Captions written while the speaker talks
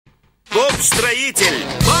Боб-строитель.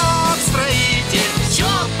 Боб-строитель, все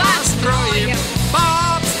построим.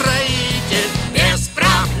 Боб-строитель, без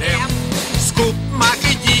проблем. Скуп, Мак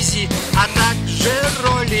и Дизи, а также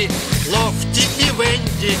Роли, Лофти и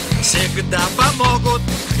Венди всегда помогут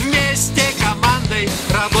вместе командой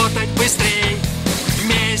работать быстрей.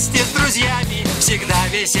 Вместе с друзьями всегда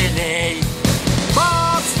веселей.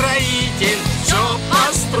 Боб-строитель, все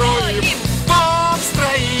построим.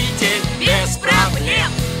 Боб-строитель, без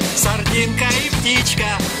проблем. Сардинка и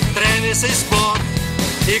птичка, Трэвис и Спот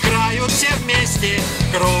играют все вместе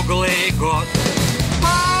круглый год.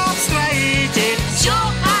 Боб-строитель, Все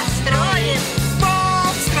построим.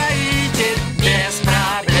 Боб-строитель, без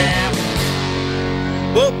проблем.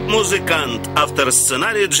 Боб-музыкант. Автор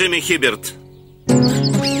сценария Джимми Хиберт.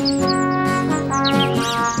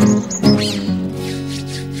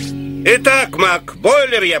 Итак, Мак,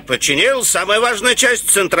 бойлер я починил. Самая важная часть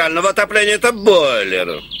центрального отопления — это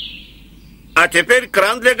бойлер. А теперь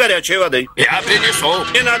кран для горячей воды. Я принесу.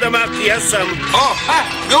 Не надо, Мак, я сам.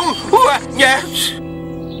 Нет.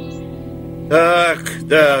 Так,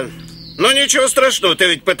 да. Ну, ничего страшного, ты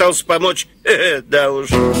ведь пытался помочь. Да уж.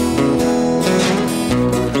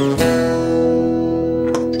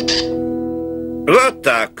 Вот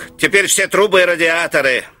так. Теперь все трубы и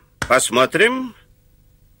радиаторы. Посмотрим.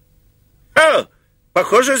 О,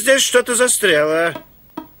 похоже, здесь что-то застряло.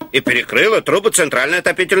 И перекрыло трубы центральной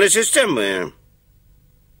отопительной системы.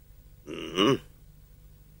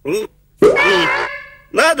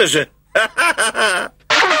 Надо же!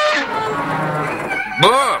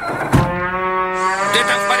 Боб, ты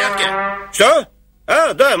там в порядке? Что?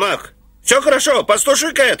 А, да, Мак. Все хорошо,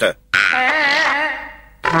 послушай-ка это.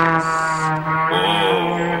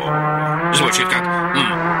 Звучит как...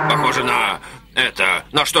 похоже на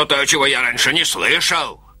что-то, чего я раньше не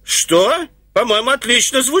слышал. Что? По-моему,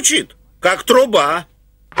 отлично звучит. Как труба.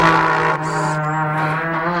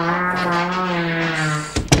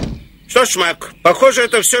 Что ж, Мак, похоже,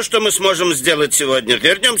 это все, что мы сможем сделать сегодня.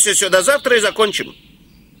 Вернемся сюда завтра и закончим.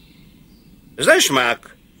 Знаешь,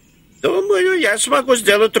 Мак, думаю, я смогу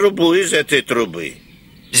сделать трубу из этой трубы.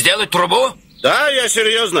 Сделать трубу? Да, я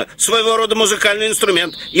серьезно. Своего рода музыкальный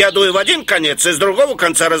инструмент. Я дую в один конец, и с другого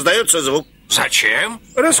конца раздается звук. Зачем?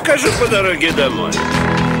 Расскажу по дороге домой.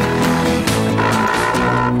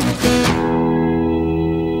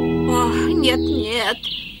 О, нет.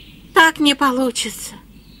 Так не получится.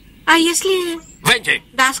 А если... Венди,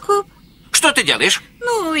 Да, Скуп? что ты делаешь?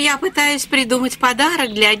 Ну, я пытаюсь придумать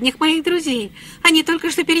подарок для одних моих друзей. Они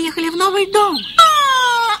только что переехали в новый дом.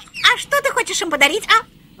 А что ты хочешь им подарить, а?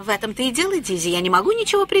 В этом-то и дело, Дизи. Я не могу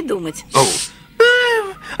ничего придумать. Оу.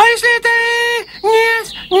 А если это...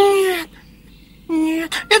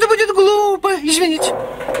 Нет, это будет глупо, извините.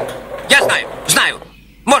 Я знаю.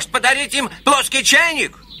 Может, подарить им плоский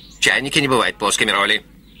чайник? Чайники не бывают плоскими, Роли.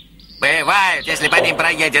 Бывают, если по ним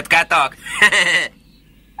проедет каток.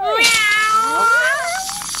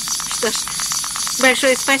 Что ж,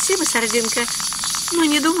 большое спасибо, Сардинка. Но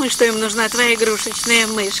не думаю, что им нужна твоя игрушечная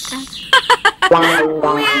мышка.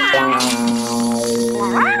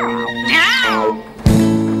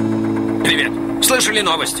 Привет. Слышали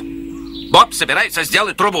новость? Боб собирается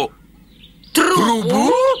сделать трубу.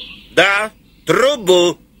 Трубу? Да,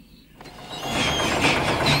 трубу.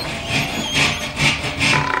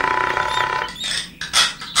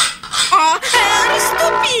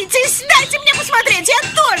 Расступитесь, дайте мне посмотреть, я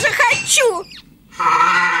тоже хочу.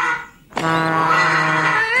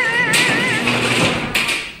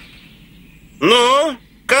 Ну,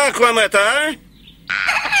 как вам это, а?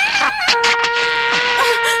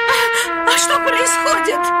 А что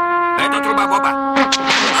происходит? Это труба Боба.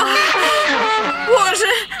 Боже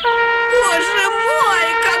мой,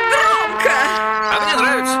 как громко! А мне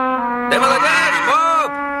нравится. Ты молодец,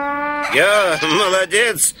 Боб. Я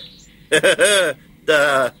молодец.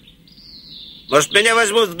 Да. Может, меня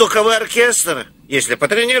возьмут в духовой оркестр, если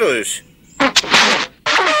потренируюсь?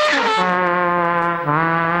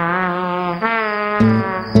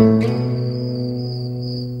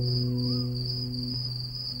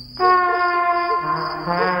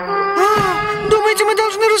 Думаете, мы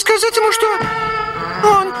должны рассказать ему, что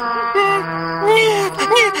он... Нет,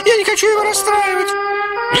 я не хочу его расстраивать.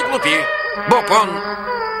 Не глупи. Боб, он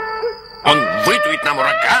выдует нам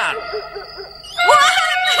ураган.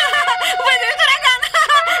 Выдует ураган.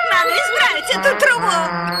 Надо исправить эту трубу.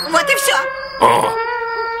 Вот и все. О,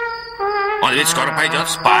 он ведь скоро пойдет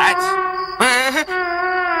спать.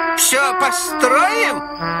 Все построим?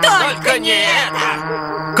 Только не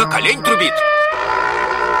это. Как олень трубит.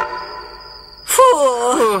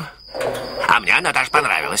 Фу. А мне она даже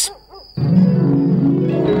понравилась.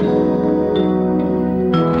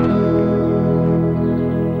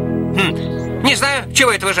 знаю,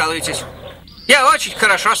 чего это вы жалуетесь. Я очень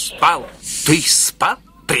хорошо спал. Ты спал?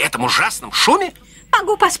 При этом ужасном шуме?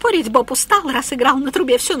 Могу поспорить, Боб устал, раз играл на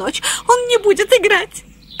трубе всю ночь. Он не будет играть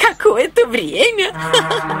какое-то время.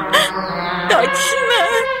 Точно.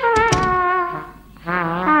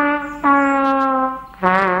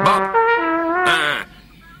 Боб,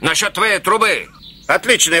 насчет твоей трубы.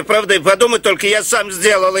 Отличная, правда, и подумай только, я сам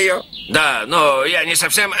сделал ее. Да, но я не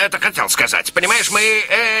совсем это хотел сказать. Понимаешь, мы...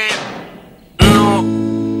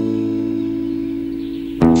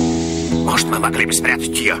 Может, мы могли бы спрятать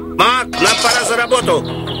ее? Мак, нам пора за работу.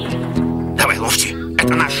 Давай, Лофти,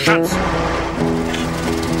 это наш шанс.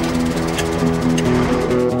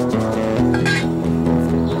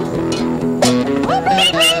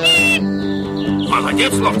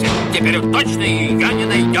 Молодец, Лофти. Теперь уж точно ее не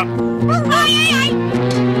найдем.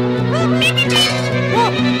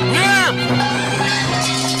 Нет!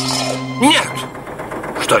 Нет!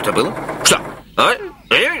 Что это было? Что?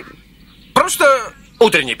 Просто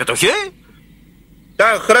утренние петухи?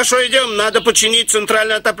 Так, хорошо, идем. Надо починить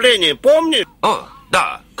центральное отопление. Помнишь? О,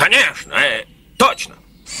 да, конечно. Точно.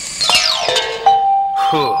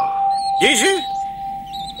 Фу. Дизи?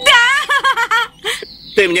 Да!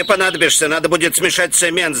 Ты мне понадобишься. Надо будет смешать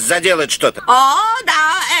цемент, заделать что-то. О,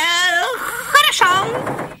 да, хорошо.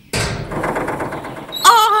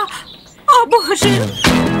 О, боже.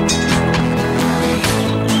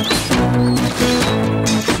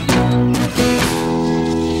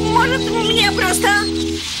 Может, мне просто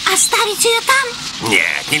оставить ее там?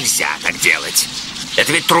 Нет, нельзя так делать.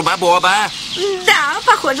 Это ведь труба Боба. Да,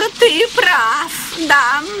 похоже, ты прав.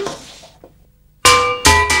 Да.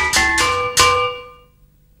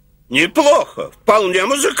 Неплохо. Вполне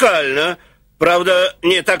музыкально. Правда,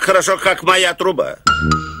 не так хорошо, как моя труба.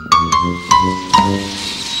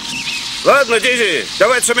 Ладно, Дизи,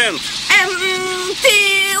 давай цемент.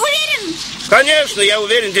 Ты уверен? Конечно, я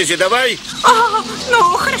уверен, Дизи, давай.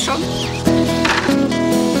 Ну, хорошо.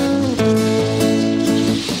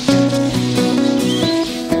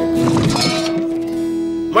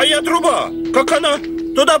 Моя труба, как она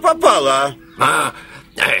туда попала?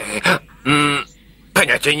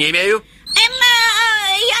 Понятия не имею.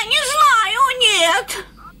 Я не знаю, нет.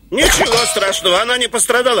 Ничего страшного, она не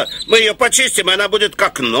пострадала. Мы ее почистим, и она будет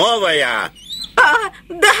как новая.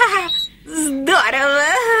 Да, здорово.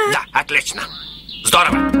 Да, отлично.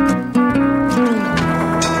 Здорово.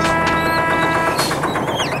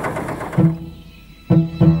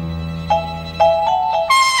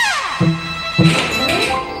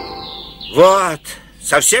 Вот,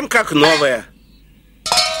 совсем как новая.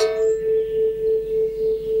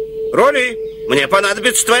 Роли, мне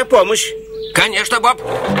понадобится твоя помощь. Конечно, Боб.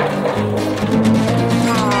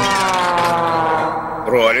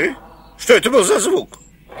 Роли? Что это был за звук?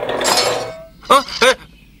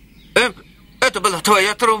 Это была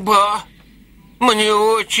твоя труба. Мне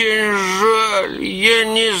очень жаль. Я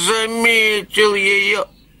не заметил ее.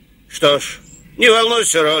 Что ж, не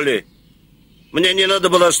волнуйся, Роли. Мне не надо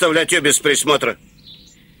было оставлять ее без присмотра.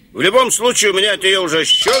 В любом случае, у меня от нее уже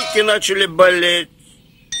щеки начали болеть.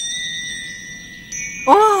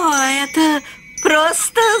 О, это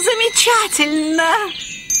просто замечательно.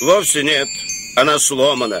 Вовсе нет. Она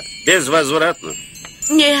сломана. Безвозвратно.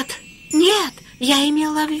 Нет, я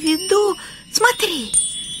имела в виду... Смотри.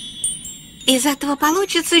 Из этого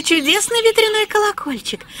получится чудесный ветряной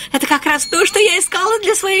колокольчик. Это как раз то, что я искала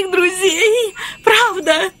для своих друзей.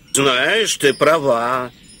 Правда? Знаешь, ты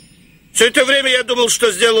права. Все это время я думал,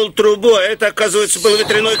 что сделал трубу, а это, оказывается, был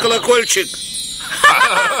ветряной колокольчик.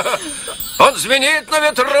 Он звенит на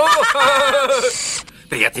ветру.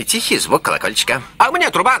 Приятный тихий звук колокольчика. А мне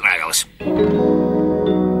труба нравилась.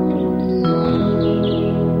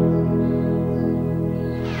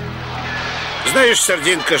 Знаешь,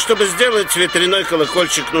 Сардинка, чтобы сделать ветряной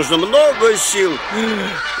колокольчик, нужно много сил.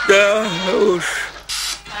 Да уж.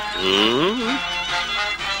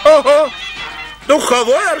 Ого!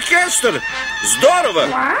 Духовой оркестр! Здорово!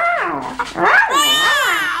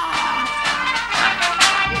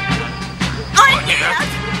 Ой, нет,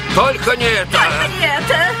 Только не это. нет.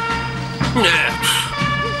 Нет.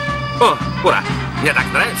 О, ура. Мне так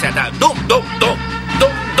нравится это. Дум-дум-дум.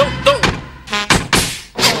 Дум-дум-дум.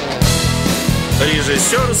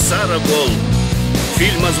 Режиссер Сара Болл.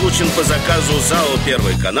 Фильм озвучен по заказу ЗАО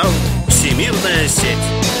 «Первый канал», Всемирная сеть.